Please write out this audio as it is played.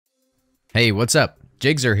Hey, what's up?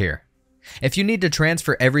 Jigzer here. If you need to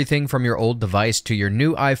transfer everything from your old device to your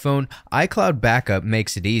new iPhone, iCloud Backup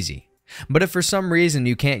makes it easy. But if for some reason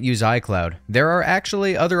you can't use iCloud, there are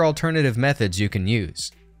actually other alternative methods you can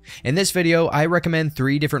use. In this video, I recommend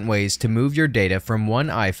 3 different ways to move your data from one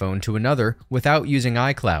iPhone to another without using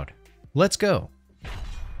iCloud. Let's go.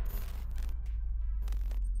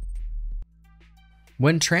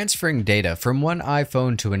 When transferring data from one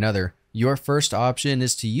iPhone to another, your first option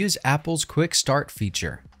is to use Apple's Quick Start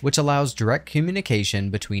feature, which allows direct communication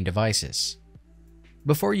between devices.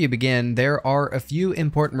 Before you begin, there are a few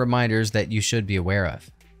important reminders that you should be aware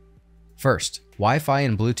of. First, Wi-Fi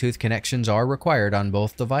and Bluetooth connections are required on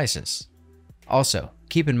both devices. Also,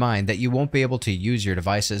 keep in mind that you won't be able to use your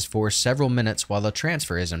devices for several minutes while the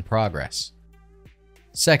transfer is in progress.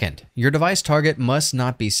 Second, your device target must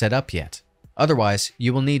not be set up yet. Otherwise,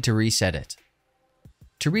 you will need to reset it.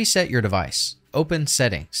 To reset your device, open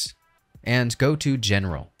Settings and go to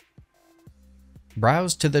General.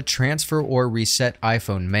 Browse to the Transfer or Reset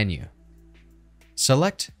iPhone menu.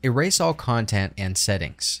 Select Erase all content and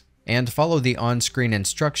settings, and follow the on-screen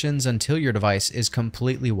instructions until your device is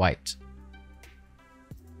completely wiped.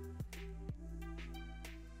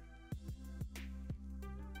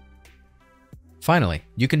 Finally,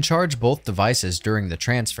 you can charge both devices during the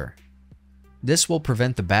transfer. This will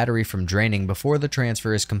prevent the battery from draining before the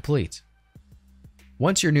transfer is complete.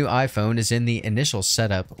 Once your new iPhone is in the initial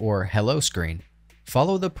setup or hello screen,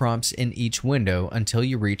 follow the prompts in each window until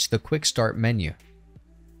you reach the Quick Start menu.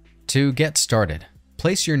 To get started,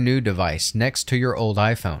 place your new device next to your old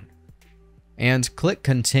iPhone and click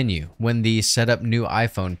Continue when the Setup New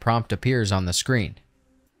iPhone prompt appears on the screen.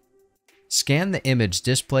 Scan the image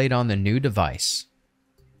displayed on the new device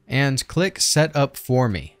and click Set Up For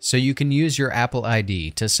Me so you can use your Apple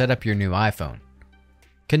ID to set up your new iPhone.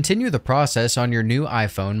 Continue the process on your new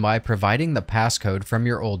iPhone by providing the passcode from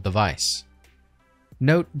your old device.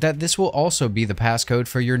 Note that this will also be the passcode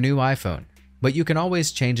for your new iPhone, but you can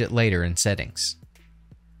always change it later in settings.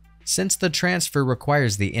 Since the transfer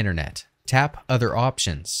requires the internet, tap Other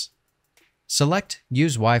Options. Select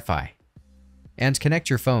Use Wi-Fi and connect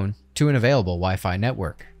your phone to an available Wi-Fi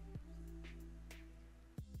network.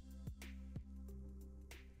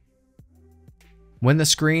 When the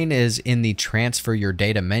screen is in the Transfer Your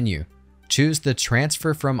Data menu, choose the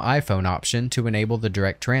Transfer from iPhone option to enable the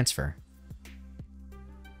direct transfer.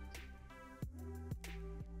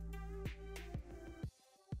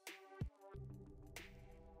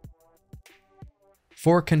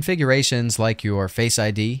 For configurations like your Face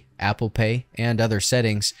ID, Apple Pay, and other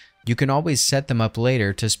settings, you can always set them up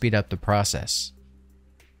later to speed up the process.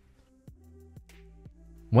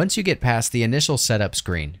 Once you get past the initial setup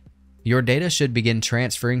screen, your data should begin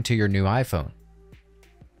transferring to your new iPhone.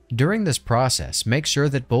 During this process, make sure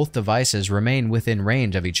that both devices remain within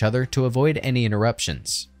range of each other to avoid any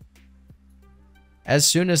interruptions. As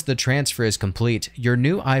soon as the transfer is complete, your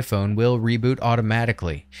new iPhone will reboot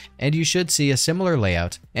automatically, and you should see a similar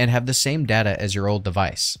layout and have the same data as your old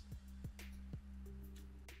device.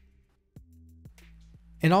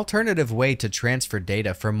 An alternative way to transfer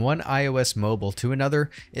data from one iOS mobile to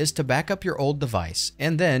another is to back up your old device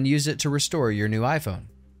and then use it to restore your new iPhone.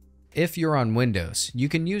 If you're on Windows, you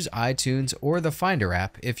can use iTunes or the Finder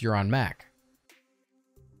app if you're on Mac.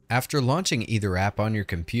 After launching either app on your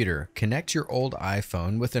computer, connect your old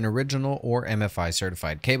iPhone with an original or MFI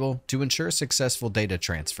certified cable to ensure successful data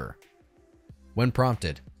transfer. When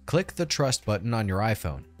prompted, click the Trust button on your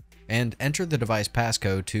iPhone and enter the device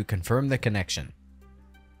passcode to confirm the connection.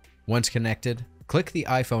 Once connected, click the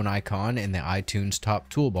iPhone icon in the iTunes top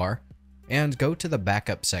toolbar and go to the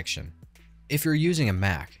Backup section. If you're using a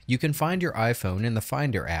Mac, you can find your iPhone in the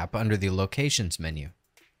Finder app under the Locations menu.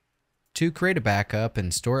 To create a backup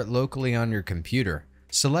and store it locally on your computer,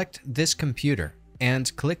 select this computer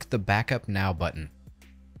and click the Backup Now button.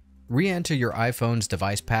 Re-enter your iPhone's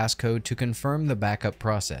device passcode to confirm the backup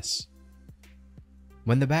process.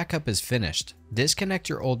 When the backup is finished, disconnect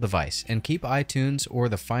your old device and keep iTunes or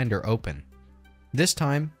the Finder open. This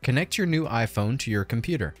time, connect your new iPhone to your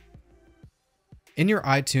computer. In your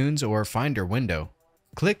iTunes or Finder window,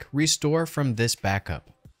 click Restore from this backup.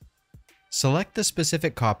 Select the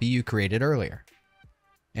specific copy you created earlier,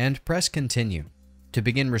 and press Continue to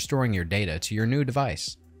begin restoring your data to your new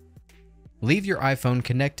device. Leave your iPhone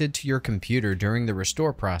connected to your computer during the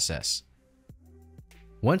restore process.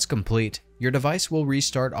 Once complete, your device will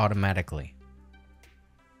restart automatically.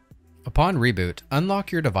 Upon reboot,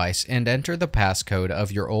 unlock your device and enter the passcode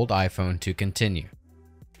of your old iPhone to continue.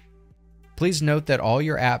 Please note that all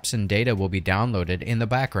your apps and data will be downloaded in the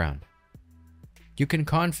background. You can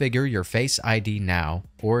configure your Face ID now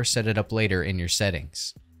or set it up later in your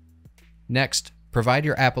settings. Next, provide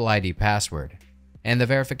your Apple ID password and the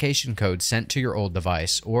verification code sent to your old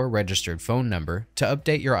device or registered phone number to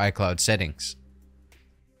update your iCloud settings.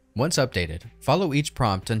 Once updated, follow each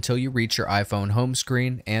prompt until you reach your iPhone home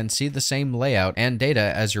screen and see the same layout and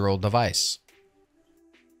data as your old device.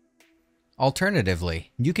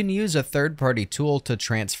 Alternatively, you can use a third-party tool to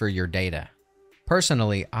transfer your data.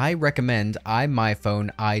 Personally, I recommend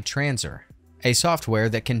iMyFone iTransfer, a software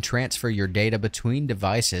that can transfer your data between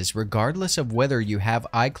devices regardless of whether you have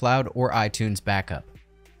iCloud or iTunes backup.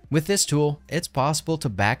 With this tool, it's possible to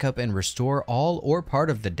backup and restore all or part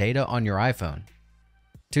of the data on your iPhone.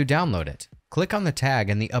 To download it, click on the tag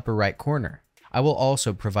in the upper right corner. I will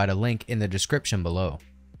also provide a link in the description below.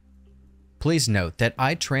 Please note that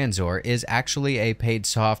iTransfer is actually a paid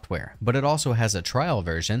software, but it also has a trial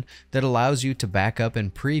version that allows you to back up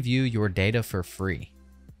and preview your data for free.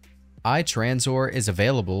 iTransfer is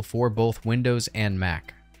available for both Windows and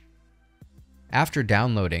Mac. After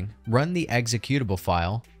downloading, run the executable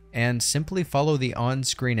file and simply follow the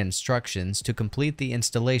on-screen instructions to complete the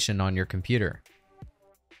installation on your computer.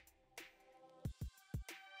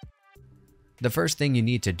 The first thing you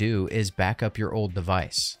need to do is back up your old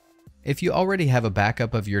device. If you already have a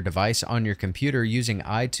backup of your device on your computer using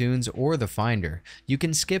iTunes or the Finder, you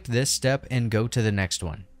can skip this step and go to the next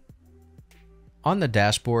one. On the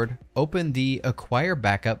dashboard, open the Acquire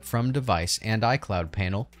Backup from Device and iCloud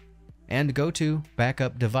panel and go to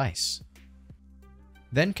Backup Device.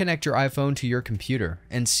 Then connect your iPhone to your computer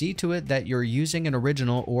and see to it that you're using an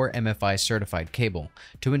original or MFI certified cable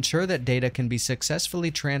to ensure that data can be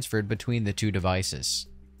successfully transferred between the two devices.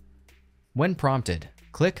 When prompted,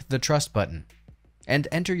 click the Trust button and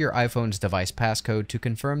enter your iPhone's device passcode to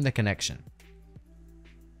confirm the connection.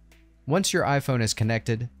 Once your iPhone is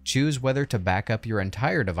connected, choose whether to back up your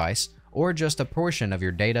entire device or just a portion of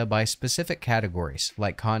your data by specific categories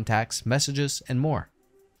like contacts, messages, and more.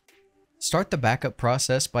 Start the backup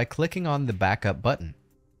process by clicking on the Backup button.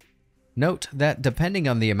 Note that depending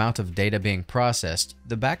on the amount of data being processed,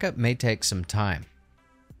 the backup may take some time.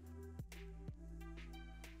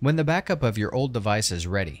 When the backup of your old device is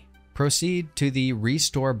ready, proceed to the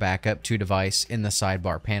Restore Backup to Device in the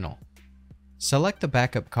sidebar panel. Select the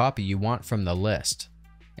backup copy you want from the list,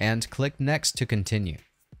 and click Next to continue.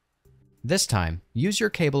 This time, use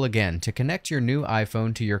your cable again to connect your new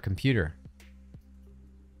iPhone to your computer.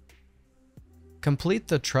 Complete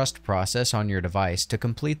the trust process on your device to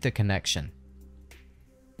complete the connection.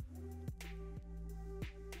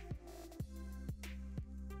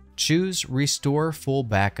 Choose Restore Full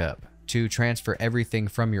Backup to transfer everything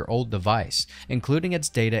from your old device, including its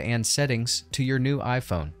data and settings, to your new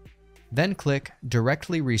iPhone. Then click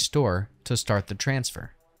Directly Restore to start the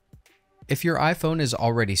transfer. If your iPhone is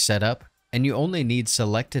already set up and you only need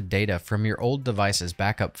selected data from your old device's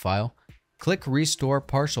backup file, click Restore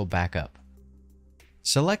Partial Backup.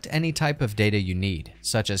 Select any type of data you need,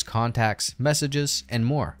 such as contacts, messages, and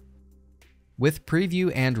more. With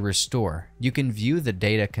Preview and Restore, you can view the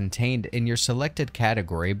data contained in your selected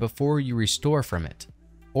category before you restore from it.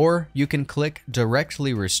 Or you can click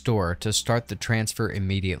Directly Restore to start the transfer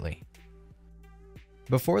immediately.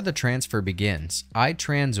 Before the transfer begins,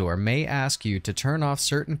 iTransfer may ask you to turn off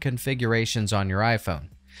certain configurations on your iPhone,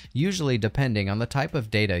 usually depending on the type of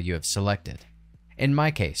data you have selected. In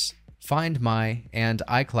my case, Find My and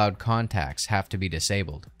iCloud contacts have to be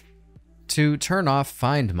disabled. To turn off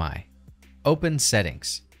Find My, open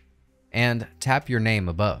Settings and tap your name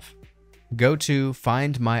above. Go to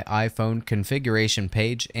Find My iPhone configuration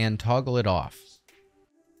page and toggle it off.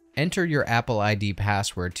 Enter your Apple ID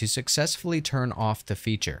password to successfully turn off the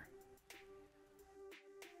feature.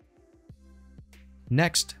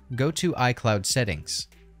 Next, go to iCloud Settings.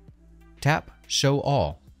 Tap Show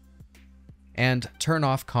All and turn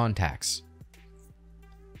off contacts.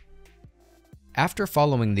 After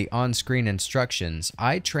following the on-screen instructions,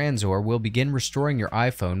 iTransfer will begin restoring your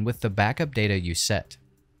iPhone with the backup data you set.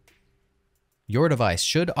 Your device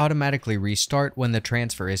should automatically restart when the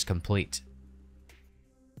transfer is complete.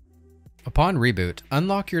 Upon reboot,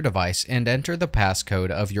 unlock your device and enter the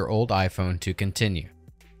passcode of your old iPhone to continue.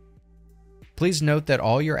 Please note that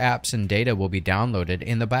all your apps and data will be downloaded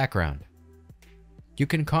in the background. You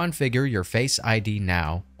can configure your Face ID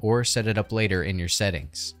now or set it up later in your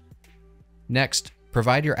settings. Next,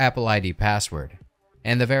 provide your Apple ID password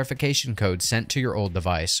and the verification code sent to your old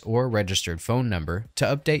device or registered phone number to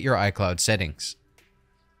update your iCloud settings.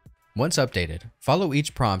 Once updated, follow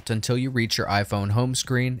each prompt until you reach your iPhone home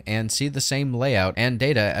screen and see the same layout and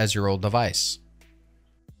data as your old device.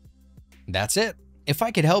 That's it! If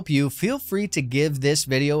I could help you, feel free to give this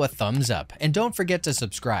video a thumbs up and don't forget to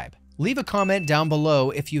subscribe. Leave a comment down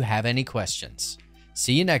below if you have any questions.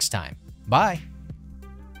 See you next time. Bye.